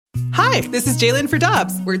Hi, this is Jalen for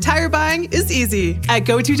Dobbs, where tire buying is easy. At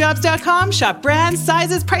GoToDobbs.com, shop brands,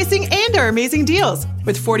 sizes, pricing, and our amazing deals.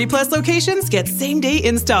 With 40-plus locations, get same-day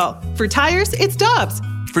install. For tires, it's Dobbs.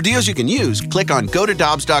 For deals you can use, click on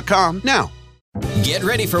GoToDobbs.com now. Get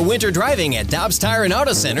ready for winter driving at Dobbs Tire and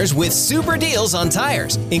Auto Centers with super deals on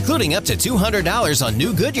tires, including up to $200 on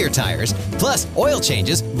new Goodyear tires, plus oil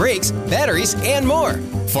changes, brakes, batteries, and more.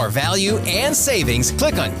 For value and savings,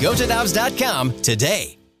 click on GoToDobbs.com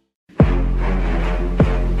today.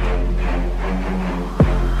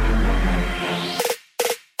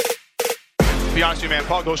 To be honest with you, man,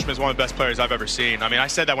 Paul Goldschmidt is one of the best players I've ever seen. I mean, I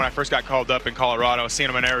said that when I first got called up in Colorado. I was seeing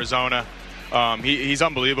him in Arizona. He's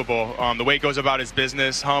unbelievable. The way he goes about his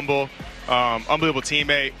business, humble, unbelievable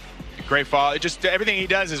teammate, great father. Just everything he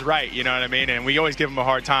does is right, you know what I mean? And we always give him a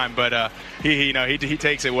hard time, but he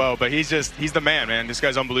takes it well. But he's the man. This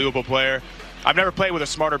guy's an unbelievable player. I've never played with a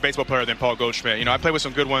smarter baseball player than Paul Goldschmidt. You know, I played with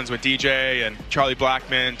some good ones with DJ and Charlie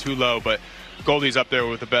Blackmon, Tulo, but Goldie's up there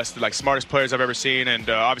with the best, smartest players I've ever seen, and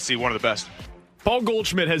obviously one of the best. Paul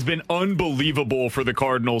Goldschmidt has been unbelievable for the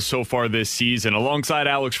Cardinals so far this season. Alongside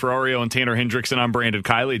Alex Ferrario and Tanner Hendrickson, I'm Brandon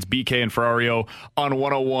Kiley. It's BK and Ferrario on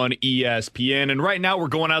 101 ESPN. And right now we're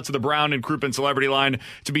going out to the Brown and Crouppen Celebrity Line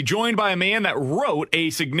to be joined by a man that wrote a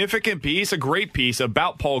significant piece, a great piece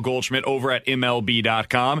about Paul Goldschmidt over at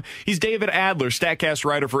MLB.com. He's David Adler, StatCast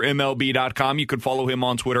writer for MLB.com. You could follow him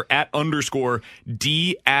on Twitter at _DAdler,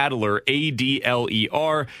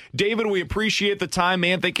 ADLER. David, we appreciate the time,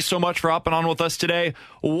 man. Thank you so much for hopping on with us today.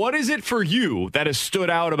 What is it for you that has stood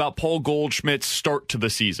out about Paul Goldschmidt's start to the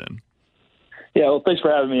season? Yeah, well, thanks for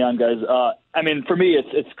having me on, guys. I mean, for me,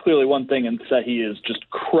 it's clearly one thing, and that he is just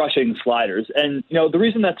crushing sliders. And, you know, the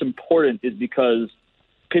reason that's important is because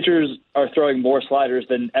pitchers are throwing more sliders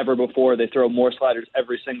than ever before. They throw more sliders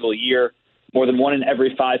every single year. More than 1 in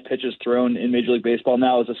every 5 pitches thrown in Major League Baseball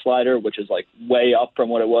now is a slider, which is, way up from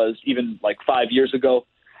what it was even, 5 years ago.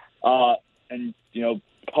 And, you know,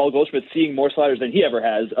 Paul Goldschmidt seeing more sliders than he ever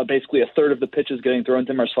has. Basically, a third of the pitches getting thrown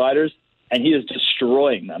to him are sliders, and he is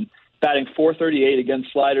destroying them. Batting .438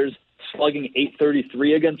 against sliders, slugging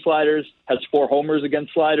 .833 against sliders, has 4 homers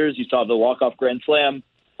against sliders. You saw the walk-off grand slam,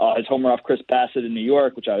 his homer off Chris Bassett in New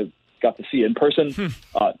York, which I got to see in person.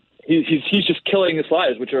 He's just killing the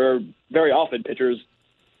sliders, which are very often pitchers'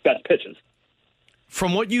 best pitches.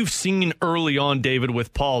 From what you've seen early on, David,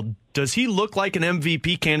 with Paul, does he look like an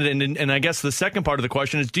MVP candidate? And I guess the second part of the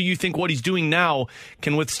question is, do you think what he's doing now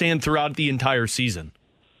can withstand throughout the entire season?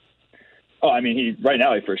 Oh, I mean, right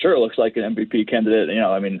now he for sure looks like an MVP candidate. You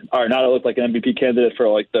know, I mean, Arenado looked like an MVP candidate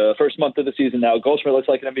for the first month of the season. Now Goldschmidt looks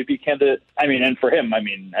like an MVP candidate. I mean, and for him, I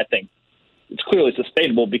think it's clearly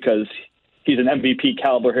sustainable because he's an MVP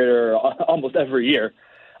caliber hitter almost every year.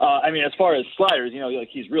 I mean, as far as sliders, you know,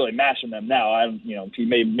 he's really mashing them now.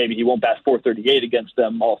 Maybe he won't bat .438 against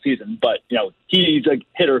them all season, but you know, he's a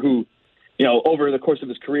hitter who, you know, over the course of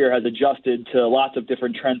his career has adjusted to lots of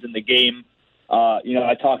different trends in the game. You know,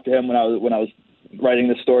 I talked to him when I was writing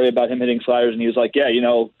this story about him hitting sliders, and he was like, "Yeah,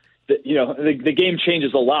 the game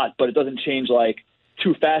changes a lot, but it doesn't change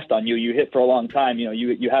too fast on you. You hit for a long time. You know,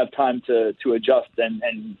 you have time to adjust,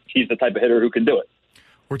 and he's the type of hitter who can do it."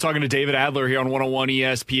 We're talking to David Adler here on 101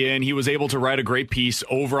 ESPN. He was able to write a great piece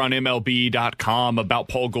over on MLB.com about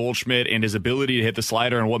Paul Goldschmidt and his ability to hit the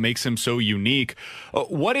slider and what makes him so unique.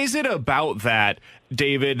 What is it about that,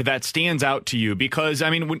 David, that stands out to you? Because, I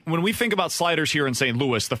mean, when we think about sliders here in St.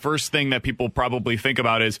 Louis, the first thing that people probably think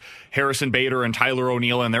about is Harrison Bader and Tyler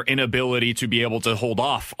O'Neill and their inability to be able to hold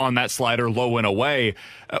off on that slider low and away.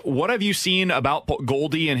 What have you seen about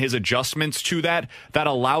Goldie and his adjustments to that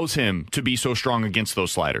allows him to be so strong against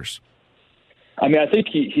those sliders? I mean, I think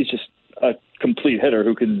he's just a complete hitter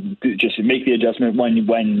who can just make the adjustment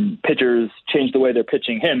when pitchers change the way they're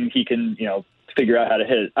pitching him. He can, you know, figure out how to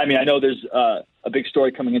hit it. I mean, I know there's a big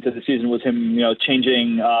story coming into the season was him, you know,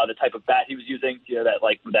 changing the type of bat he was using, you know,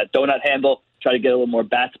 that donut handle, try to get a little more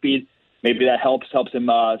bat speed. Maybe that helps him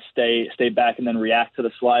stay back and then react to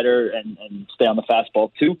the slider and stay on the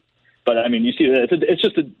fastball too. But I mean, you see that it's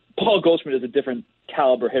just Paul Goldschmidt is a different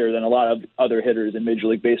caliber hitter than a lot of other hitters in Major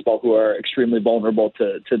League Baseball who are extremely vulnerable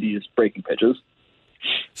to these breaking pitches.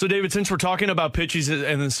 So, David, since we're talking about pitches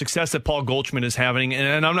and the success that Paul Goldschmidt is having,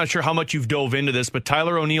 and I'm not sure how much you've dove into this, but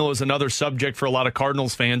Tyler O'Neill is another subject for a lot of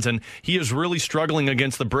Cardinals fans, and he is really struggling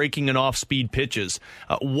against the breaking and off-speed pitches.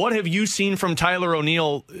 What have you seen from Tyler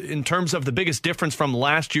O'Neill in terms of the biggest difference from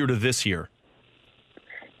last year to this year?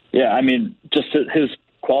 Yeah, I mean, just his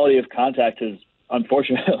quality of contact has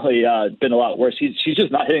unfortunately been a lot worse. He's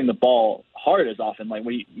just not hitting the ball hard as often.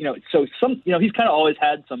 He's kind of always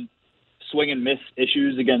had some swing and miss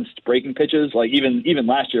issues against breaking pitches, like even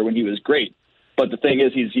last year when he was great. But the thing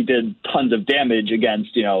is, he did tons of damage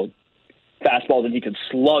against, fastballs, and he could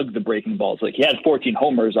slug the breaking balls. Like, he had 14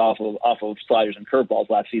 homers off of sliders and curveballs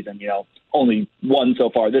last season, only one so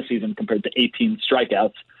far this season compared to 18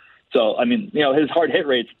 strikeouts. So, I mean, his hard hit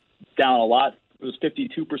rate's down a lot. It was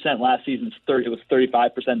 52% last season. It was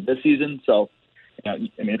 35% this season. So,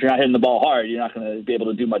 if you're not hitting the ball hard, you're not going to be able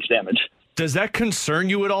to do much damage. Does that concern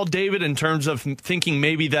you at all, David, in terms of thinking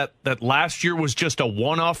maybe that last year was just a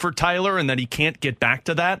one-off for Tyler and that he can't get back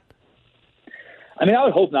to that? I mean, I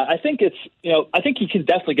would hope not. I think I think he can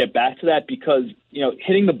definitely get back to that because,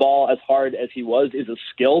 hitting the ball as hard as he was is a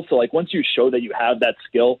skill. So, like, once you show that you have that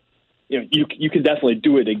skill, you can definitely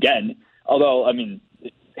do it again. Although, I mean,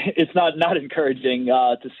 it's not encouraging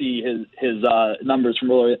to see his numbers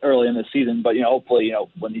from early in the season. But, hopefully,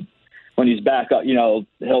 when he's back,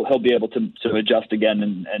 he'll be able to adjust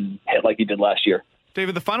again and hit like he did last year.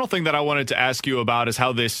 David, the final thing that I wanted to ask you about is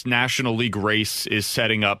how this National League race is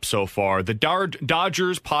setting up so far. The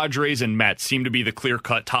Dodgers, Padres, and Mets seem to be the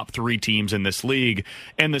clear-cut top three teams in this league.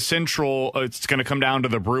 And the Central, it's going to come down to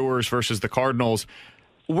the Brewers versus the Cardinals.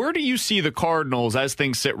 Where do you see the Cardinals, as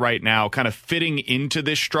things sit right now, kind of fitting into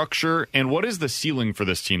this structure? And what is the ceiling for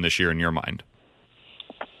this team this year in your mind?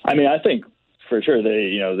 I mean, I think for sure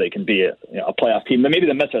they can be a playoff team. Maybe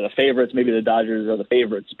the Mets are the favorites. Maybe the Dodgers are the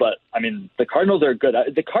favorites. But, I mean, the Cardinals are good.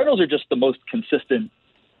 The Cardinals are just the most consistent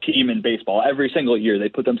team in baseball. Every single year they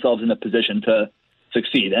put themselves in a position to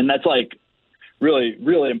succeed. And that's, like, really,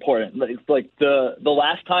 really important. Like the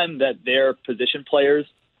last time that their position players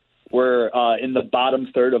were in the bottom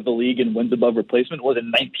third of the league in wins above replacement was in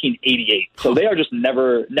 1988. So they are just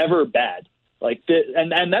never bad.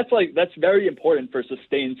 And that's very important for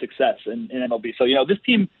sustained success in MLB. So, this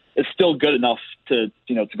team is still good enough to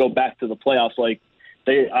go back to the playoffs.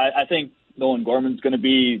 I think Nolan Gorman's going to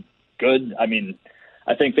be good. I mean,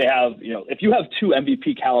 I think they have, if you have two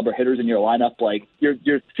MVP caliber hitters in your lineup, like your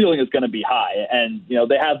ceiling is going to be high. And,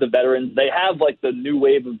 they have the veterans. They have the new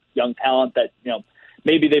wave of young talent that,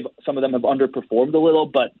 maybe some of them have underperformed a little,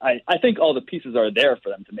 but I think all the pieces are there for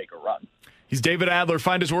them to make a run. He's David Adler.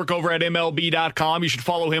 Find his work over at MLB.com. You should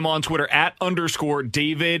follow him on Twitter at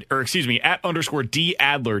 _David, at _D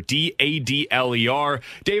Adler, DADLER.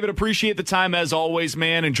 David, appreciate the time as always,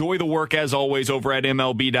 man. Enjoy the work as always over at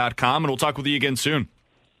MLB.com, and we'll talk with you again soon.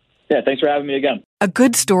 Yeah, thanks for having me again. A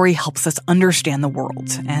good story helps us understand the world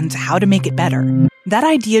and how to make it better. That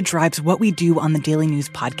idea drives what we do on the daily news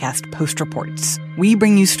podcast, Post Reports. We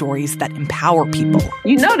bring you stories that empower people.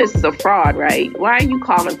 You know this is a fraud, right? Why are you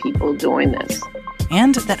calling people doing this?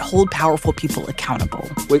 And that hold powerful people accountable.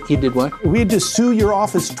 Wait, you did what? We had to sue your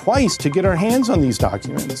office twice to get our hands on these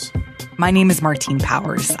documents. My name is Martine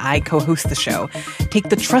Powers. I co-host the show. Take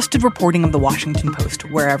the trusted reporting of the Washington Post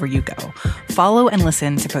wherever you go. Follow and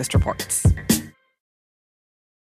listen to Post Reports.